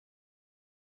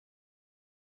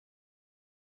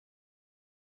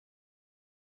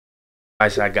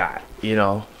I got,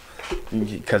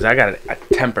 because I got a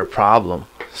temper problem.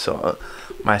 So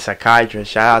my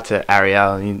psychiatrist, shout out to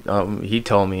Ariel, he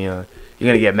told me, you're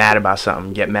gonna get mad about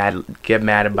something. Get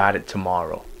mad about it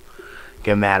tomorrow.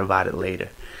 Get mad about it later.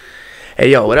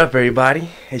 Hey yo, what up everybody?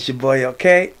 It's your boy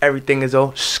OK. Everything is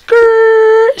all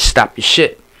skirt. Stop your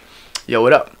shit. Yo,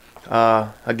 what up?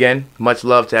 Again, much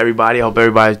love to everybody. I hope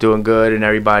everybody's doing good and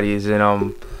everybody is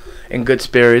in good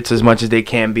spirits as much as they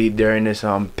can be during this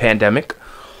pandemic.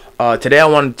 Today I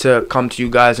wanted to come to you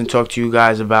guys and talk to you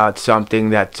guys about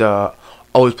something that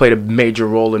always played a major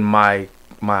role in my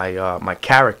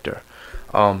character.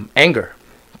 Anger.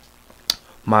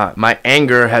 My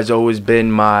anger has always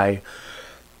been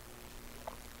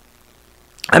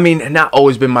not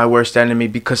always been my worst enemy,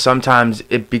 because sometimes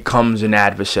it becomes an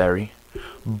adversary.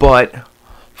 But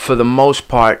for the most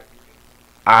part,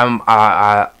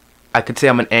 I could say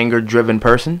I'm an anger-driven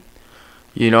person.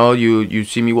 You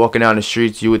see me walking down the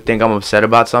streets, you would think I'm upset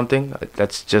about something.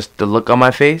 That's just the look on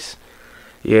my face.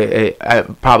 Yeah,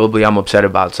 I'm upset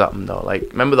about something though. Like,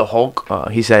 remember the Hulk?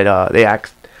 He said they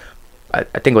asked, I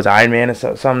think it was Iron Man or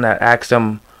something, that asked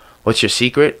him, "What's your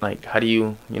secret? Like, how do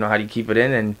you keep it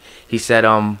in?" And he said,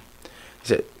 I'm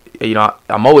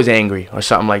always angry, or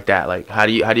something like that. Like, how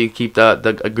do you keep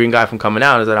the green guy from coming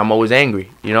out? Is that I'm always angry,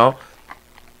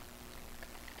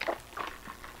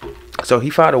 So he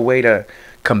found a way to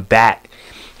combat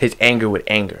his anger with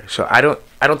anger. So I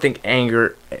don't think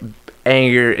anger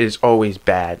is always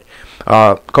bad.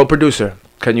 Co-producer,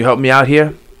 can you help me out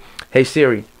here? Hey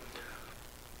Siri,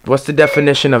 what's the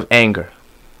definition of anger?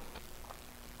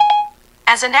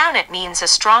 As a noun, it means a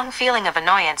strong feeling of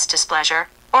annoyance, displeasure,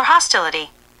 or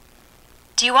hostility.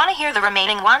 Do you want to hear the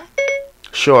remaining one?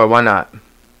 Sure, why not?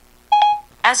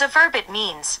 As a verb, it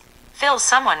means fill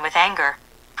someone with anger,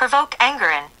 provoke anger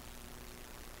in.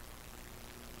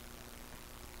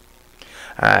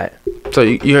 Alright, so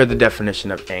you heard the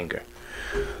definition of anger.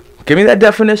 Give me that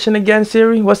definition again,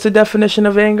 Siri. What's the definition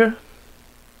of anger?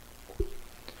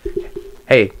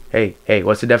 Hey,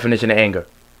 what's the definition of anger?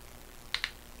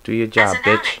 Do your job, As a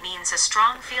noun, bitch. it means a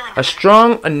strong feeling A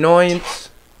strong annoyance.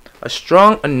 A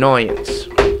strong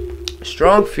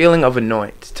feeling of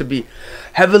annoyance. To be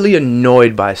heavily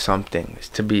annoyed by something is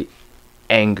to be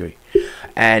angry.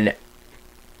 And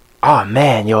oh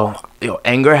man, yo,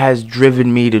 anger has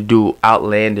driven me to do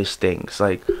outlandish things.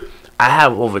 Like, I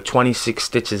have over 26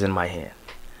 stitches in my hand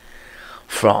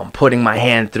from putting my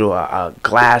hand through a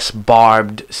glass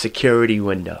barbed security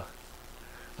window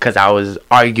because I was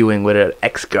arguing with an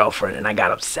ex-girlfriend and I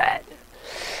got upset.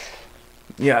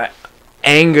 Yeah,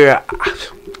 anger.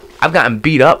 I've gotten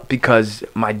beat up because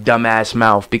my dumbass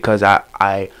mouth, because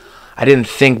I didn't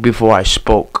think before I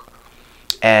spoke.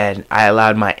 And I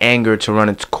allowed my anger to run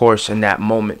its course in that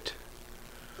moment.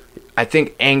 I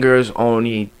think anger is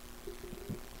only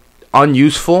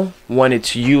unuseful when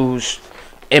it's used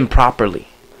improperly.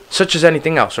 Such as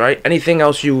anything else, right? Anything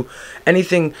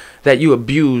that you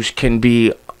abuse can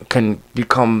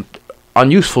become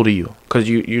unuseful to you. Because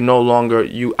you no longer,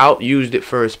 you outused it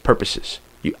for its purposes.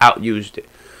 You outused it.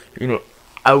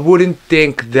 I wouldn't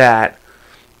think that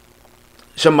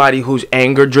somebody who's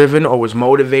anger driven or was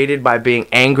motivated by being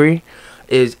angry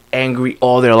is angry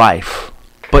all their life.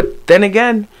 But then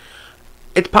again,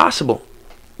 it's possible.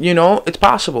 It's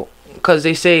possible. Because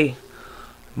they say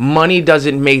money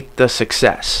doesn't make the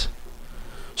success.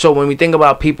 So when we think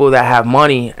about people that have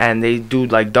money and they do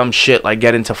like dumb shit, like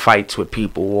get into fights with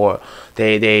people, or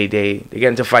they get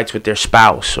into fights with their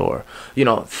spouse, or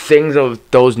things of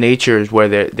those natures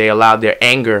where they allow their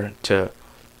anger to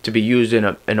be used in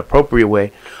an appropriate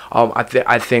way.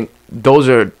 I think those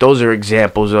are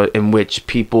examples in which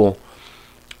people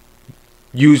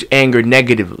use anger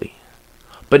negatively.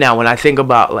 But now when I think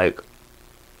about like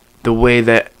the way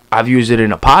that I've used it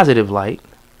in a positive light,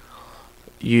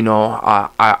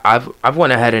 I've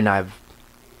went ahead and I've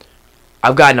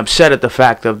gotten upset at the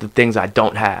fact of the things I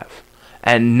don't have,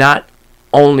 and not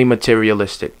only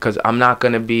materialistic, because I'm not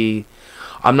gonna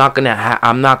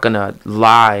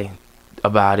lie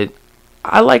about it.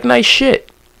 I like nice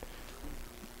shit.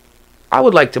 I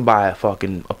would like to buy a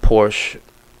Porsche.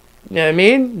 You know what I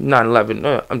mean?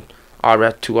 911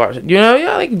 RS 2RS.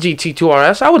 I like GT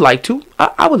 2RS. I would like to.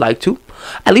 I would like to.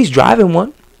 At least driving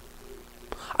one.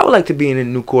 I would like to be in a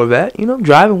new Corvette.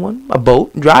 Driving one. A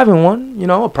boat. Driving one.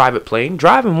 A private plane.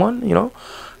 Driving one.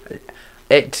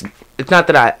 It's not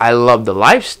that I love the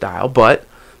lifestyle, but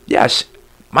yes,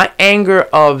 my anger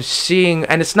of seeing,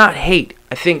 and it's not hate.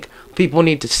 I think people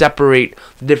need to separate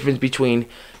the difference between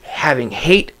having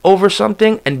hate over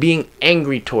something and being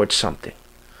angry towards something.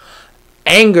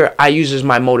 Anger I use as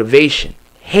my motivation.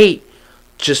 Hate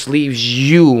just leaves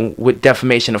you with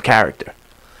defamation of character.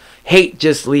 Hate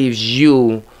just leaves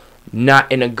you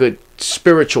not in a good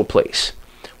spiritual place.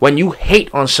 When you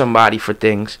hate on somebody for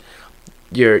things,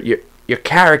 your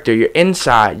character, your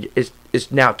inside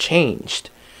is now changed.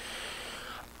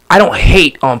 I don't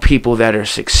hate on people that are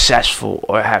successful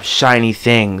or have shiny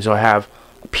things or have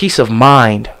peace of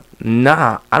mind.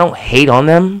 Nah, I don't hate on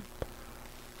them.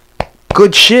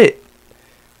 Good shit.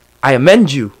 I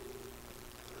amend you.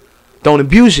 Don't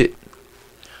abuse it.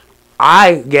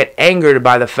 I get angered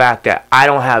by the fact that I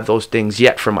don't have those things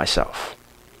yet for myself.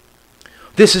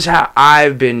 This is how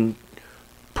I've been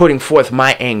putting forth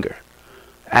my anger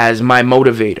as my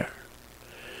motivator.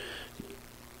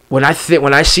 Whenever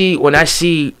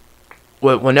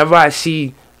I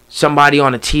see somebody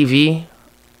on a TV,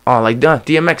 like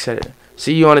DMX said it.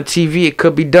 See you on a TV, it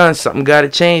could be done. Something gotta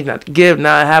change, not to give,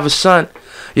 now I have a son.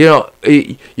 You know,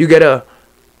 you gotta,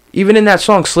 even in that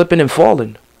song, Slipping and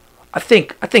Falling. I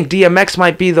think DMX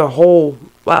might be the whole.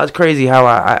 Wow, it's crazy how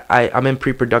I'm in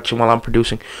pre-production while I'm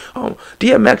producing.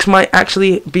 DMX might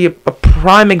actually be a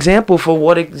prime example for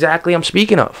what exactly I'm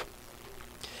speaking of.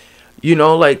 You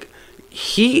know, like,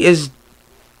 he is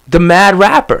the mad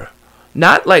rapper.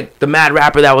 Not like the mad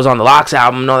rapper that was on the Locks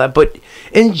album and all that, but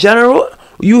in general,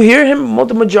 you hear him,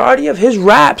 the majority of his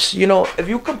raps, you know, if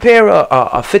you compare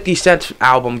a 50 Cent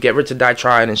album, Get Rich or Die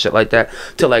Trying and shit like that,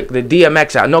 to like the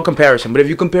DMX album, no comparison, but if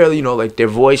you compare, you know, like their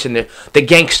voice and the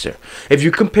gangster, if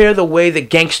you compare the way the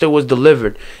gangster was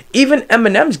delivered, even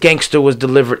Eminem's gangster was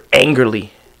delivered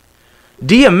angrily.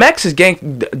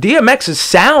 DMX's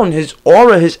sound, his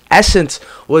aura, his essence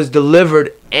was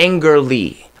delivered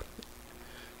angrily.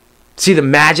 See the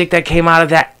magic that came out of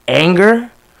that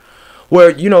anger? Where,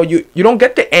 you know, you don't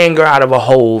get the anger out of a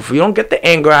Hove. You don't get the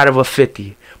anger out of a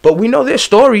 50. But we know their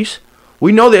stories.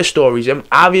 We know their stories. And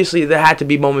obviously there had to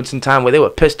be moments in time where they were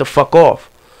pissed the fuck off.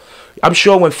 I'm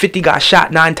sure when 50 got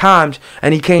shot 9 times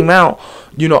and he came out,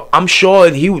 you know, I'm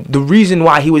sure the reason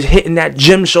why he was hitting that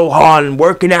gym so hard and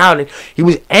working out, and he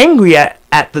was angry at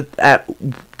the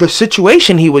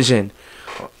situation he was in.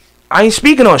 I ain't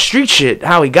speaking on street shit,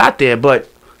 how he got there, but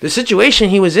the situation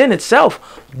he was in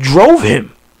itself drove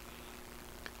him.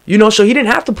 You know, so he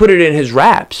didn't have to put it in his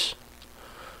raps.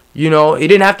 You know, he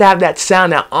didn't have to have that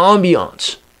sound, that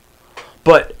ambiance.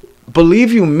 But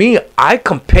believe you me, I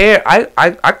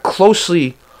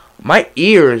closely, my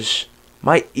ears,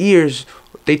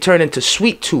 they turn into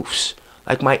sweet tooths.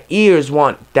 Like, my ears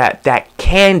want that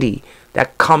candy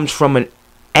that comes from an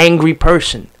angry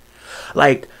person.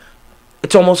 Like,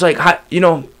 it's almost like, you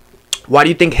know, why do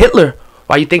you think Hitler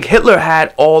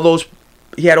had all those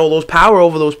power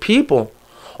over those people?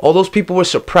 All those people were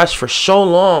suppressed for so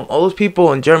long. All those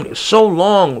people in Germany so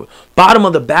long, bottom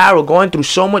of the barrel, going through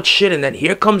so much shit, and then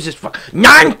here comes this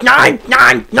nine.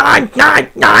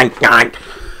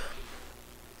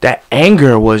 That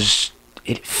anger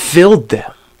it filled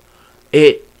them.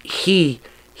 He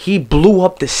blew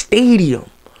up the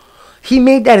stadium. He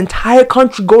made that entire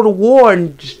country go to war,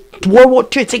 and just World War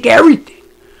II, take everything.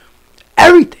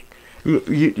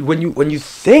 When you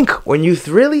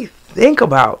really think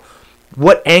about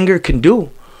what anger can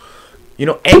do, you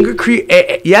know, anger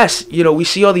yes, you know, we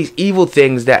see all these evil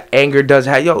things that anger does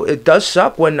have. It does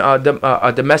suck when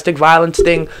a domestic violence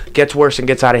thing gets worse and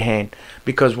gets out of hand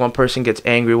because one person gets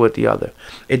angry with the other.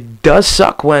 It does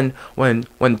suck when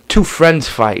 2 friends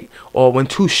fight, or when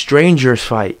 2 strangers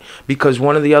fight because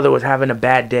one or the other was having a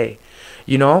bad day.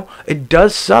 You know, it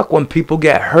does suck when people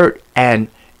get hurt and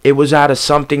it was out of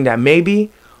something that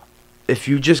maybe if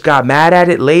you just got mad at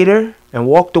it later and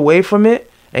walked away from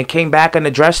it and came back and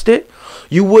addressed it,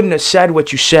 you wouldn't have said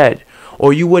what you said,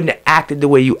 or you wouldn't have acted the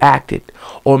way you acted,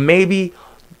 or maybe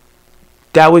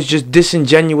that was just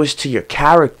disingenuous to your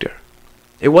character.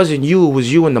 It wasn't you, it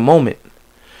was you in the moment.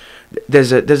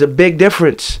 There's a big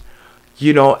difference,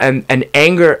 you know, and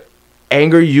anger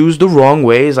used the wrong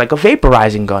way is like a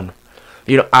vaporizing gun.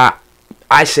 You know, I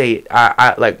say it,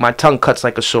 I like, my tongue cuts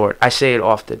like a sword. I say it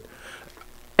often.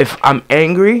 If I'm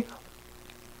angry,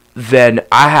 then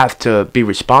I have to be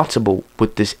responsible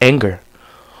with this anger.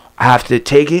 I have to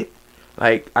take it.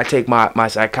 Like, I take my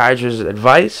psychiatrist's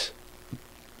advice.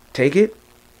 Take it.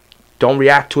 Don't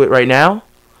react to it right now.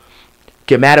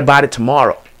 Get mad about it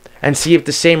tomorrow. And see if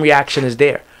the same reaction is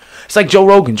there. It's like Joe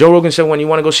Rogan. Joe Rogan said when you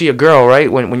want to go see a girl,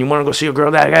 right? When you want to go see a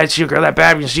girl that bad, see a girl that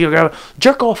bad, you see a girl,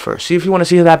 jerk off first. See if you want to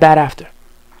see her that bad after.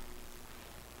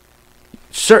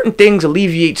 Certain things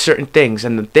alleviate certain things,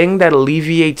 and the thing that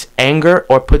alleviates anger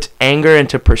or puts anger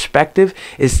into perspective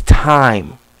is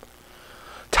time.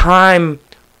 Time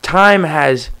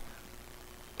has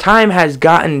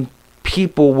gotten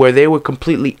people where they were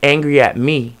completely angry at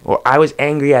me or I was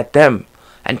angry at them.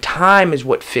 And time is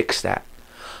what fixed that.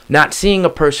 Not seeing a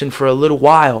person for a little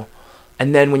while,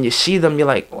 and then when you see them, you're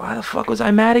like, why the fuck was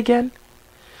I mad again?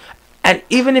 And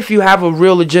even if you have a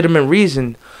real legitimate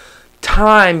reason,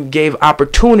 time gave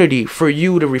opportunity for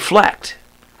you to reflect.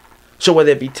 So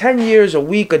whether it be 10 years, a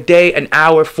week, a day, an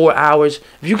hour, 4 hours,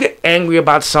 if you get angry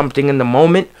about something in the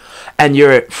moment and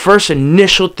your first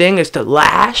initial thing is to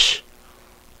lash,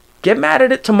 get mad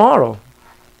at it tomorrow.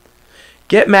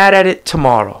 Get mad at it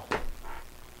tomorrow.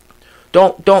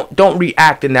 Don't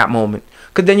react in that moment.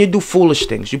 Because then you do foolish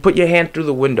things. You put your hand through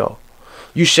the window.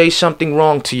 You say something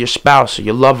wrong to your spouse or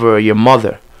your lover or your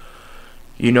mother.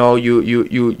 You know,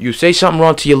 you say something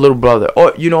wrong to your little brother.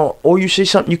 Or, you know, or you say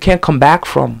something you can't come back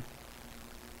from.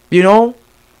 You know?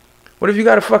 What if you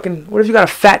got a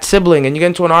fat sibling and you get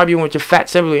into an argument with your fat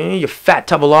sibling, you fat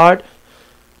tub of lard?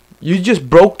 You just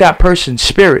broke that person's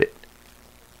spirit.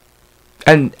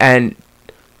 And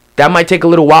that might take a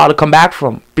little while to come back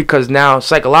from, because now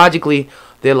psychologically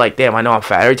they're like, damn, I know I'm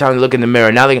fat. Every time they look in the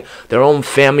mirror, now their own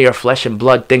family or flesh and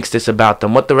blood thinks this about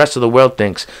them. What the rest of the world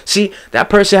thinks. See, that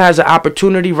person has an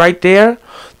opportunity right there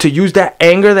to use that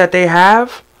anger that they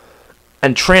have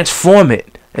and transform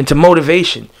it into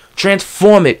motivation.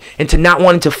 Transform it into not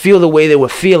wanting to feel the way they were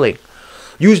feeling.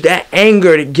 Use that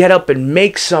anger to get up and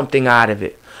make something out of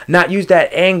it. Not use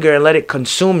that anger and let it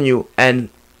consume you and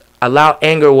allow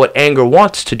anger what anger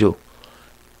wants to do.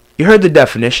 You heard the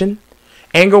definition.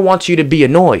 Anger wants you to be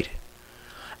annoyed.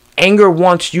 Anger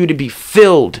wants you to be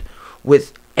filled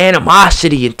with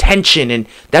animosity and tension, and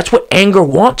that's what anger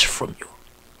wants from you.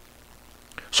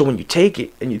 So when you take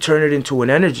it and you turn it into an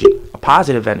energy, a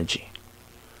positive energy,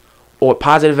 or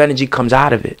positive energy comes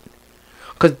out of it.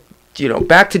 Because, you know,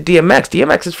 back to DMX.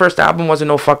 DMX's first album wasn't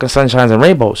no fucking sunshines and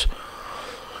rainbows.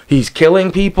 He's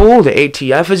killing people. The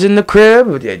ATF is in the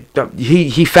crib.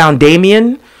 He found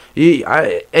Damien.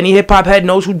 Any hip-hop head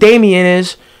knows who Damien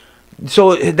is.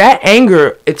 So that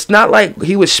anger, it's not like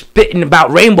he was spitting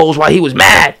about rainbows while he was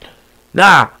mad.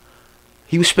 Nah.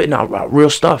 He was spitting out real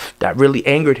stuff that really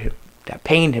angered him, that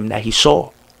pained him, that he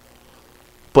saw.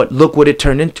 But look what it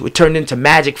turned into. It turned into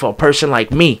magic for a person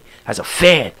like me as a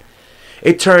fan.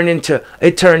 It turned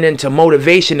into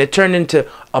motivation. It turned into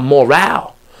a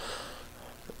morale.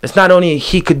 It's not only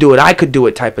he could do it, I could do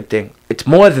it type of thing. It's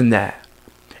more than that.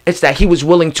 It's that he was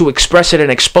willing to express it and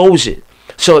expose it.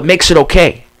 So it makes it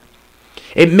okay.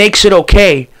 It makes it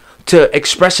okay to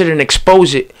express it and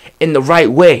expose it in the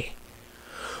right way.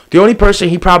 The only person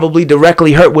he probably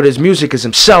directly hurt with his music is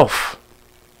himself.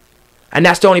 And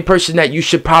that's the only person that you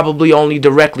should probably only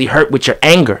directly hurt with your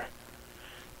anger.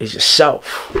 Is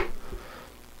yourself.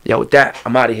 Yo, with that,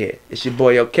 I'm out of here. It's your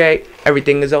boy, OK.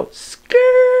 Everything is out.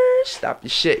 Stop your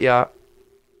shit, y'all.